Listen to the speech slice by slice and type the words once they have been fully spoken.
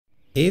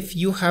If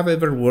you have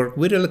ever worked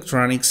with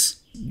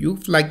electronics,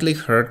 you've likely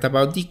heard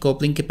about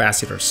decoupling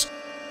capacitors.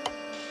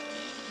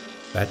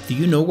 But do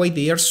you know why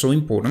they are so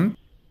important?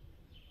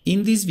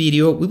 In this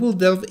video, we will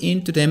delve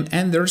into them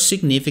and their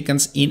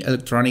significance in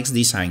electronics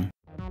design.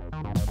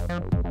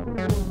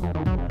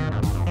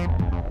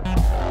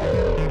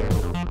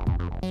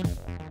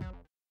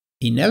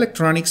 In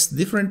electronics,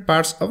 different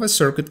parts of a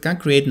circuit can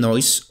create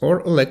noise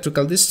or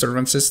electrical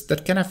disturbances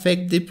that can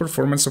affect the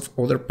performance of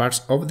other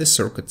parts of the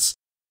circuits.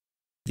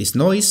 This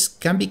noise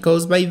can be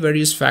caused by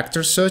various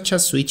factors such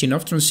as switching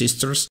of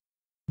transistors,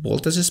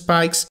 voltage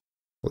spikes,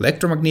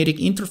 electromagnetic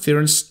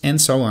interference, and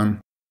so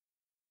on.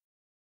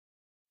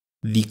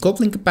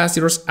 Decoupling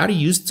capacitors are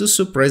used to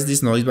suppress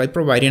this noise by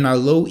providing a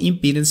low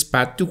impedance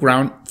path to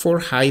ground for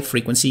high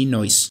frequency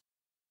noise.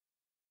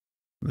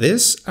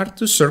 These are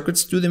two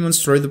circuits to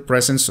demonstrate the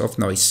presence of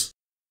noise.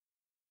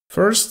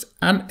 First,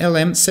 an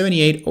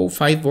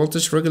LM7805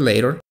 voltage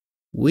regulator,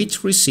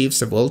 which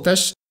receives a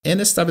voltage and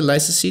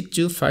stabilizes it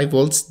to 5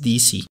 volts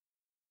DC.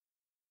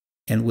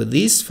 And with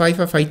this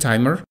 555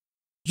 timer,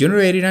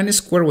 generating a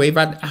square wave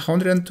at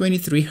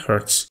 123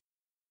 Hz,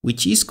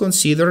 which is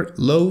considered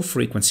low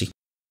frequency.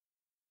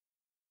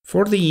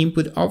 For the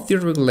input of the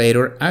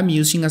regulator, I'm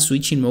using a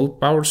switching mode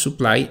power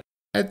supply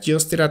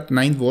adjusted at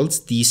 9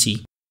 volts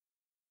DC.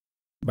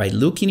 By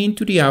looking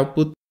into the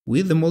output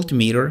with the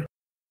multimeter,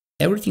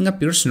 everything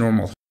appears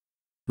normal,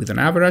 with an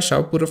average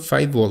output of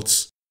 5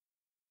 volts.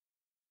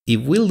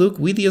 If we look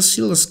with the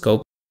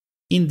oscilloscope,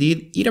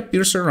 indeed it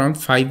appears around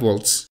 5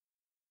 volts.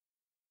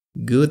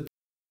 Good.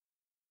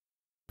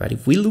 But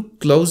if we look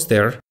close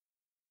there,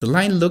 the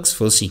line looks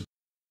fuzzy.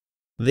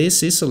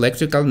 This is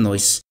electrical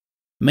noise,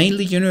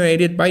 mainly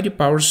generated by the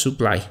power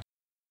supply,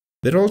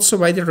 but also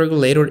by the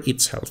regulator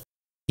itself,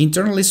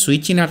 internally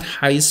switching at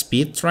high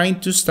speed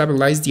trying to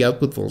stabilize the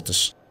output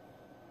voltage.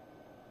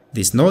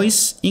 This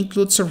noise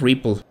includes a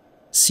ripple,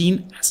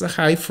 seen as a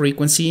high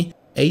frequency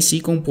AC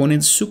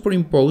component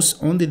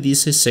superimposed on the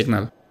DC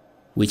signal,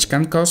 which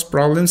can cause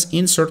problems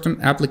in certain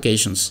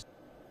applications,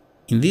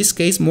 in this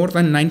case more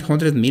than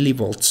 900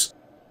 millivolts.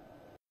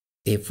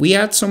 If we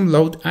add some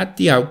load at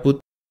the output,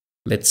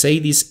 let's say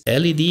this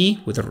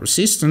LED with a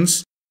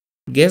resistance,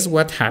 guess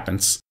what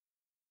happens?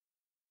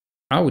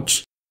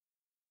 Ouch!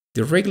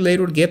 The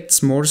regulator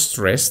gets more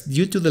stressed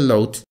due to the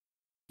load,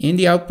 and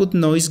the output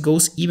noise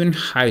goes even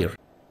higher,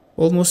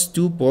 almost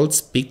 2 volts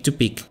peak to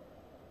peak.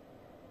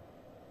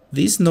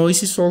 This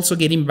noise is also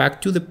getting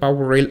back to the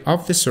power rail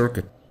of the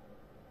circuit.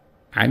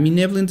 I'm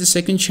enabling the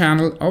second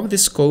channel of the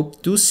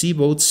scope to see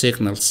both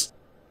signals.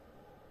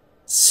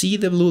 See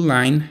the blue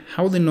line,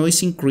 how the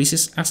noise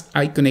increases as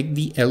I connect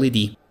the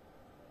LED,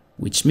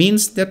 which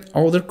means that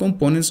other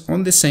components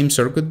on the same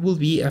circuit will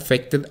be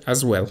affected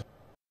as well.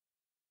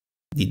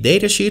 The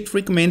datasheet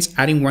recommends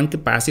adding one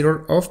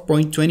capacitor of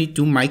 0.22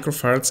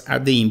 microfarads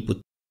at the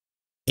input,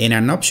 and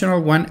an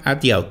optional one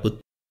at the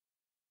output.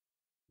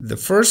 The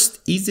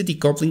first is the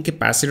decoupling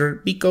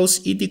capacitor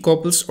because it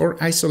decouples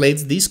or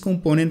isolates this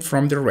component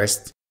from the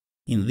rest,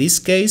 in this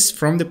case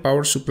from the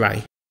power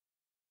supply.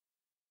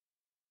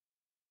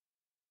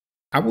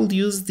 I will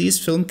use this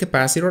film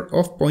capacitor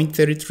of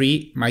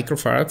 0.33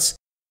 microfarads,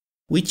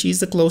 which is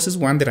the closest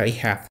one that I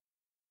have.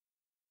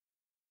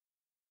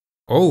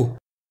 Oh,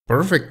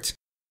 perfect!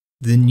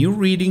 The new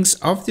readings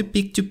of the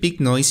peak-to-peak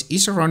noise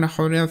is around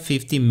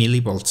 150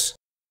 millivolts.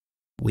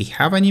 We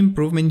have an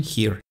improvement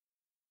here.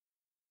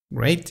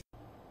 Great.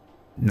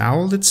 Now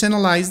let's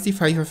analyze the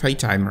 555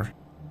 timer.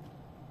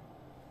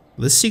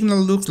 The signal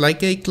looks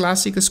like a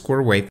classic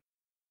square wave.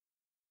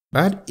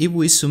 But if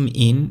we zoom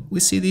in, we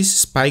see this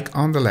spike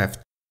on the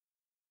left,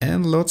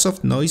 and lots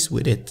of noise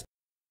with it.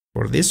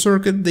 For this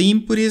circuit, the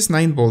input is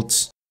 9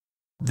 volts.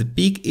 The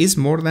peak is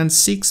more than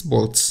 6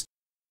 volts.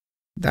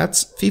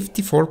 That's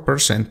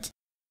 54%.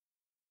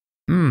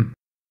 For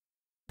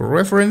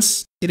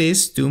reference, it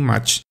is too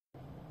much.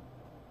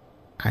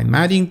 I'm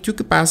adding two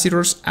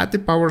capacitors at the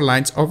power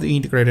lines of the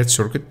integrated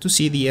circuit to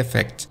see the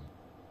effect.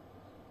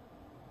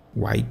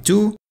 Why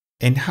 2?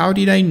 And how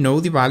did I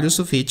know the values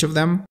of each of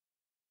them?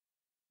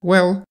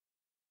 Well,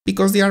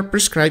 because they are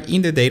prescribed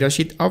in the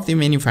datasheet of the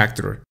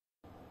manufacturer.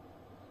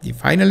 The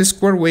final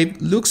square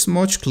wave looks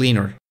much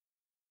cleaner.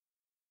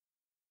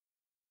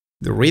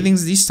 The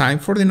readings this time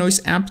for the noise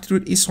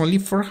amplitude is only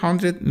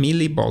 400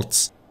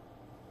 millivolts.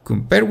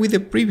 Compared with the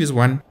previous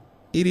one,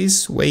 it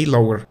is way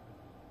lower.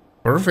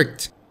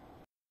 Perfect!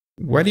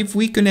 What if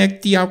we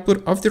connect the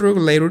output of the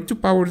regulator to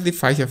power the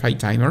 555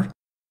 timer?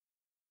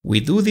 We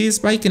do this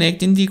by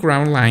connecting the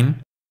ground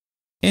line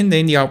and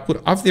then the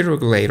output of the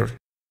regulator,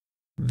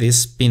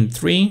 this pin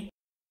 3,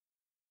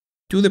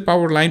 to the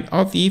power line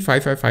of the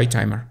 555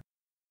 timer.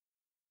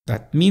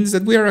 That means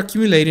that we are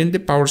accumulating the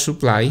power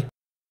supply,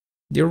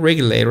 the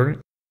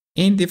regulator,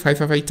 and the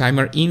 555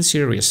 timer in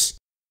series.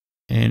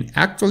 And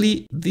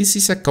actually, this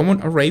is a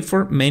common array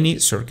for many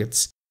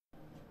circuits.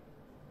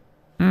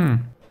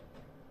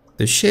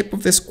 The shape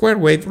of the square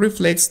wave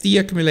reflects the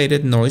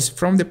accumulated noise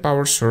from the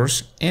power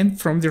source and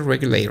from the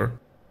regulator.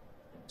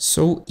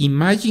 So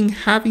imagine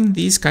having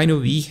this kind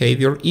of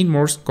behavior in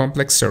more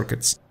complex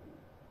circuits.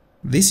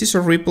 This is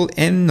a ripple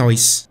and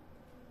noise.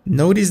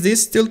 Notice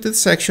this tilted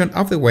section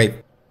of the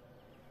wave.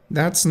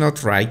 That's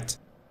not right.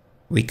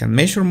 We can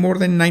measure more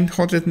than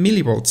 900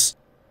 millivolts.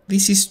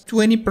 This is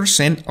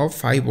 20% of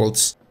 5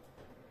 volts.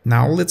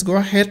 Now let's go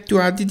ahead to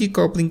add the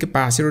decoupling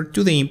capacitor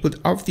to the input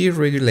of the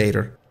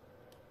regulator.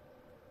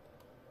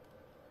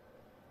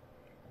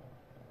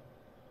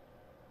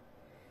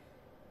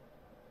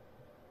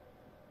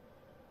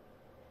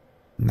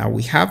 Now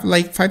we have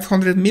like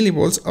 500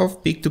 millivolts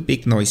of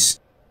peak-to-peak noise.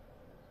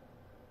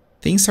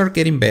 Things are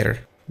getting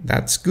better.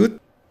 That's good.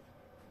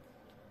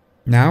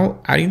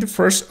 Now adding the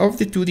first of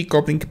the two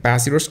decoupling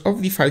capacitors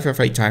of the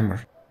 555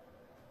 timer.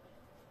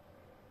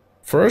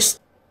 First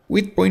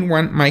with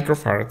 0.1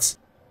 microfarads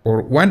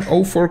or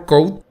 104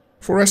 code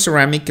for a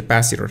ceramic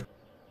capacitor,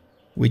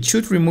 which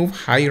should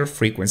remove higher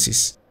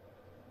frequencies.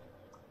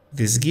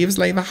 This gives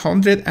like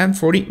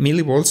 140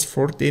 millivolts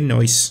for the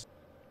noise.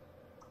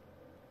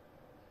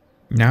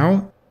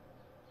 Now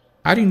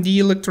adding the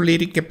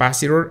electrolytic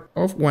capacitor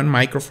of 1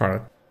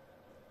 microfarad.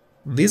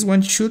 This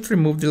one should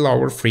remove the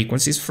lower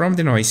frequencies from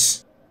the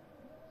noise.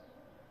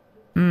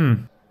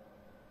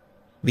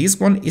 This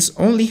one is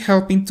only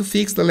helping to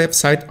fix the left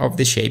side of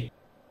the shape,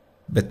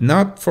 but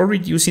not for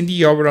reducing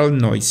the overall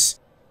noise.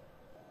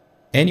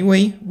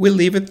 Anyway, we'll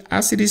leave it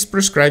as it is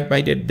prescribed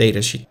by the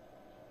datasheet.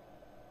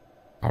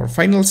 Our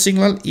final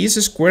signal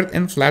is squared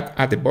and flat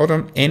at the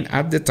bottom and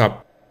at the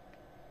top,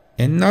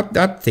 and not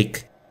that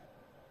thick.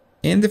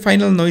 And the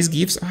final noise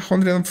gives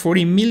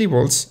 140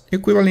 millivolts,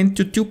 equivalent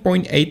to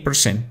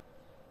 2.8%.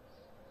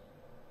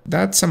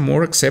 That's a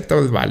more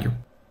acceptable value.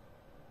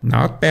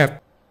 Not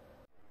bad.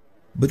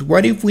 But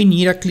what if we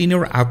need a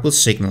cleaner output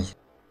signal?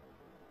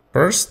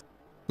 First,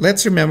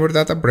 let's remember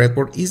that a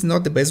breadboard is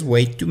not the best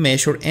way to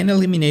measure and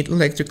eliminate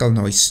electrical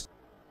noise.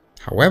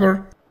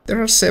 However,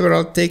 there are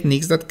several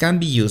techniques that can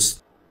be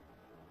used,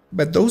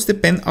 but those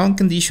depend on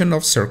condition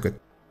of circuit.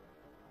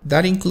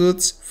 That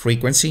includes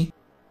frequency,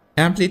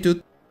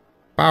 amplitude,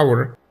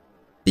 power,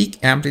 peak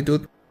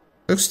amplitude,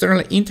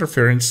 external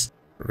interference,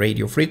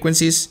 radio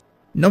frequencies,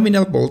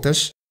 nominal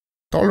voltage,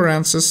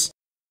 tolerances,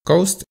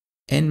 cost,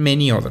 and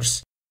many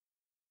others.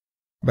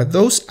 But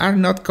those are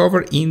not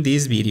covered in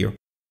this video.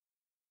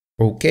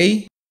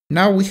 Okay,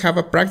 now we have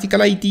a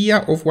practical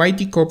idea of why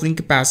decoupling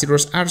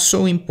capacitors are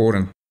so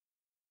important.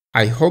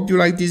 I hope you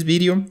liked this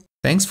video.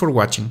 Thanks for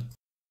watching.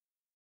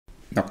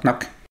 Knock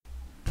knock.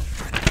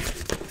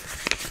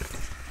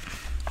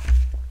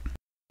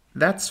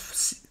 That's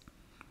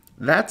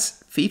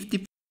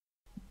 50.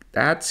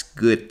 That's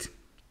good.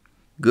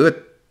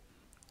 Good.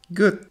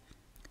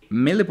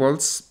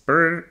 Millivolts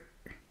per.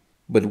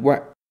 But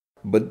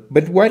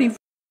what if